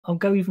I'll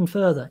go even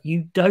further.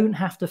 You don't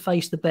have to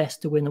face the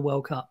best to win the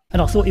World Cup.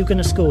 And I thought you were going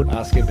to score.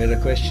 Ask a better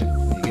question.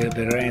 You get a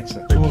better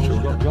answer.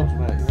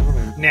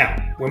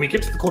 Now, when we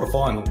get to the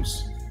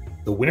quarterfinals,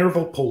 the winner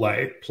of Pool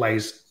A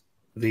plays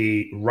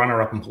the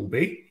runner-up in Pool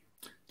B.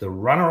 The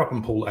runner-up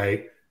in Pool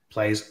A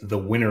plays the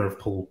winner of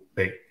Pool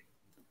B.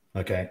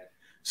 Okay?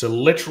 So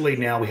literally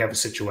now we have a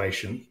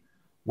situation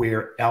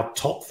where our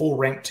top 4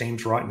 ranked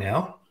teams right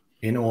now,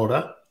 in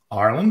order,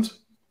 Ireland,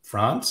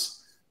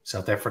 France,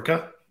 South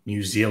Africa,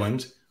 New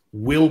Zealand,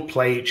 will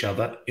play each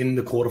other in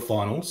the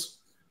quarterfinals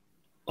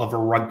of a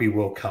Rugby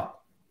World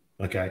Cup.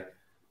 Okay?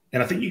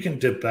 And I think you can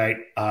debate,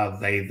 are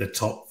they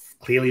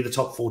clearly the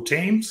top 4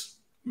 teams?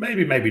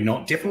 Maybe, maybe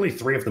not. Definitely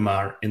 3 of them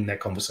are in that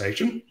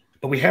conversation.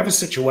 But we have a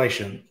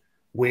situation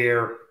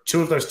where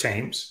 2 of those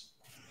teams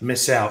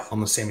miss out on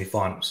the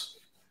semi-finals.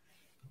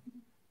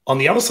 On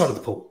the other side of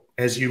the pool,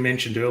 as you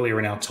mentioned earlier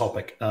in our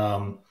topic,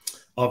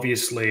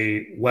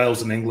 obviously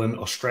Wales and England,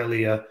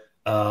 Australia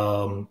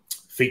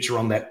feature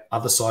on that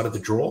other side of the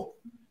draw.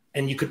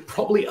 And you could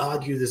probably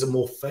argue there's a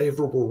more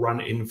favourable run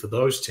in for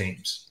those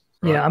teams.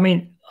 Right? Yeah, I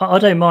mean, I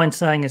don't mind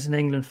saying as an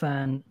England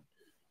fan,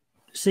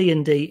 C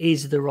and D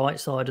is the right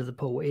side of the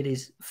pool. It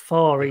is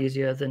far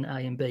easier than A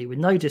and B. With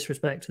no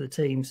disrespect to the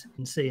teams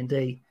in C and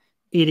D,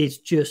 it is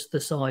just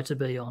the side to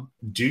be on.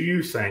 Do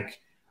you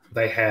think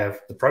they have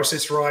the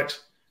process right?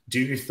 Do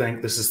you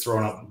think this is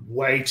throwing up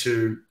way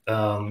too,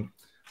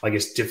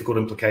 difficult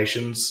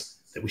implications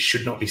that we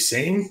should not be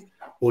seeing?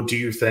 Or do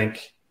you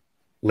think,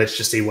 let's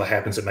just see what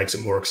happens, it makes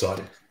it more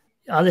exciting?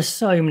 There's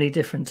so many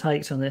different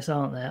takes on this,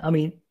 aren't there? I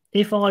mean,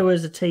 if I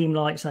was a team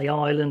like, say,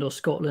 Ireland or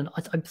Scotland,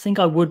 I think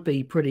I would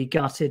be pretty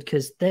gutted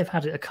because they've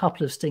had a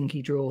couple of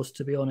stinky draws,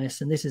 to be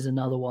honest, and this is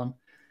another one.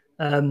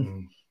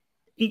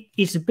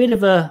 It's a bit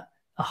of a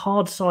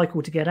hard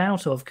cycle to get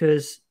out of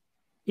because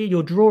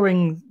you're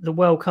drawing the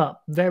World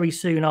Cup very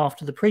soon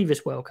after the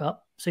previous World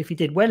Cup. So if you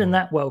did well in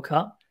that World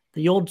Cup,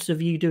 the odds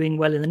of you doing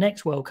well in the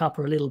next World Cup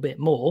are a little bit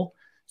more.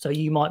 So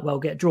you might well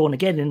get drawn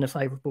again in a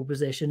favourable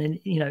position. And,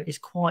 it's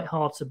quite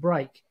hard to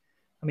break.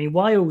 I mean,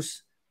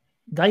 Wales,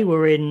 they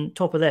were in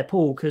top of their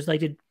pool because they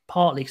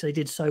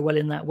did so well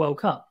in that World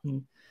Cup.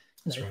 And,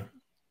 That's right.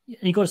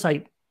 You've got to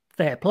say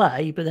fair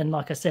play. But then,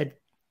 like I said,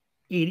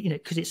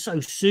 because it's so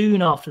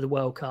soon after the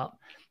World Cup,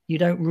 you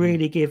don't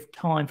really give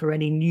time for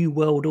any new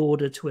world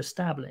order to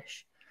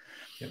establish.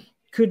 Yep.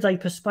 Could they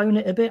postpone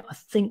it a bit? I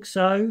think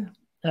so.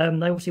 They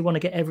obviously want to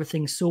get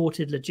everything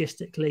sorted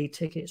logistically,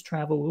 tickets,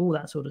 travel, all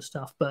that sort of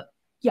stuff. But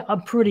yeah,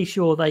 I'm pretty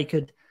sure they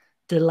could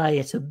delay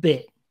it a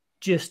bit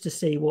just to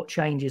see what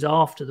changes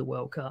after the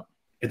World Cup.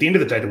 At the end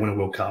of the day, to win a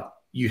World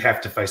Cup, you have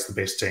to face the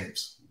best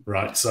teams,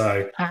 right?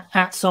 So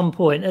at some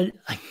point,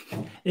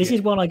 this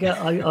is one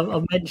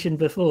I mentioned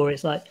before.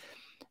 It's like,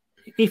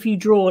 if you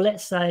draw,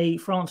 let's say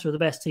France are the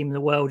best team in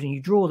the world and you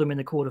draw them in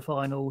the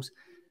quarterfinals,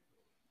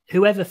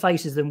 whoever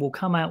faces them will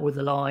come out with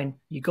the line,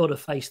 you got to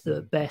face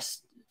the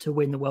best to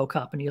win the World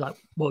Cup. And you're like,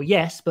 well,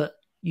 yes, but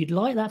you'd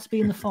like that to be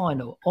in the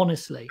final,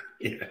 honestly.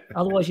 Yeah.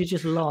 Otherwise, you're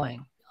just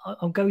lying.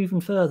 I'll go even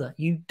further.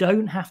 You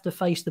don't have to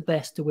face the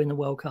best to win the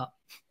World Cup.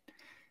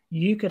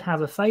 You could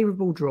have a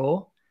favourable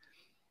draw.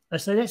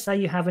 So let's say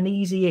you have an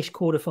easy-ish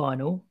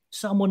quarterfinal.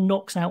 Someone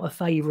knocks out a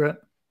favourite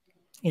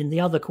in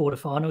the other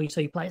quarterfinal, so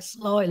you play a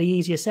slightly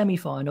easier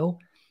semi-final,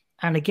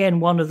 and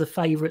again, one of the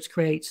favourites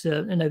creates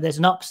there's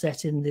an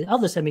upset in the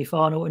other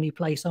semi-final, and you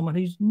play someone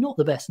who's not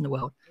the best in the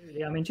world.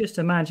 I mean, just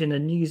imagine a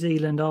New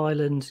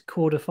Zealand-Ireland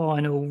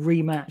quarterfinal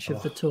rematch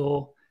of the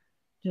tour.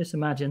 Just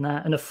imagine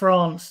that, and a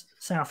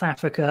France-South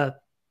Africa,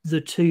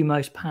 the 2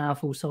 most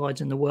powerful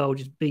sides in the world,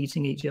 just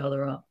beating each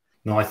other up.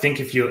 No, I think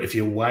if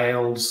you're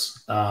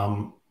Wales,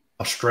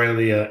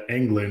 Australia,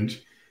 England,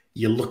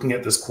 you're looking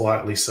at this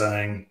quietly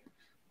saying,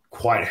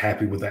 quite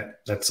happy with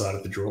that side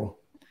of the draw.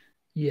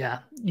 Yeah,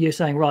 you're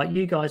saying, right,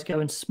 you guys go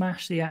and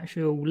smash the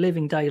actual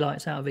living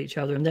daylights out of each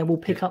other, and then we'll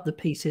pick up the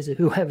pieces of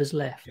whoever's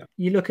left. Yeah.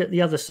 You look at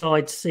the other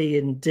side, C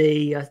and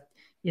D,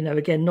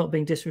 again, not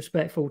being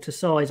disrespectful to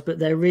sides, but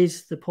there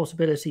is the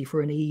possibility for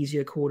an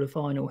easier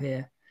quarterfinal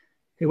here.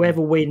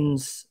 Whoever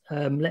wins,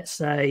 let's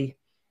say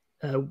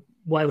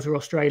Wales or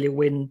Australia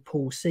win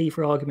Pool C,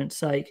 for argument's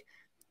sake,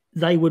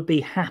 they would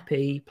be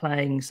happy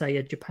playing, say,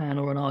 a Japan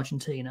or an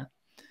Argentina.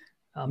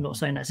 I'm not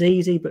saying that's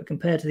easy, but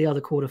compared to the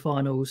other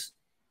quarterfinals,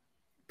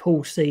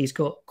 Pool C's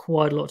got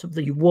quite a lot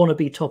that you want to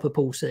be top of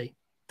Pool C.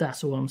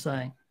 That's all I'm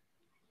saying.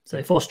 So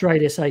if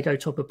Australia, say, go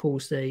top of Pool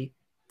C,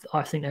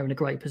 I think they're in a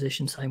great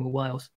position, same with Wales.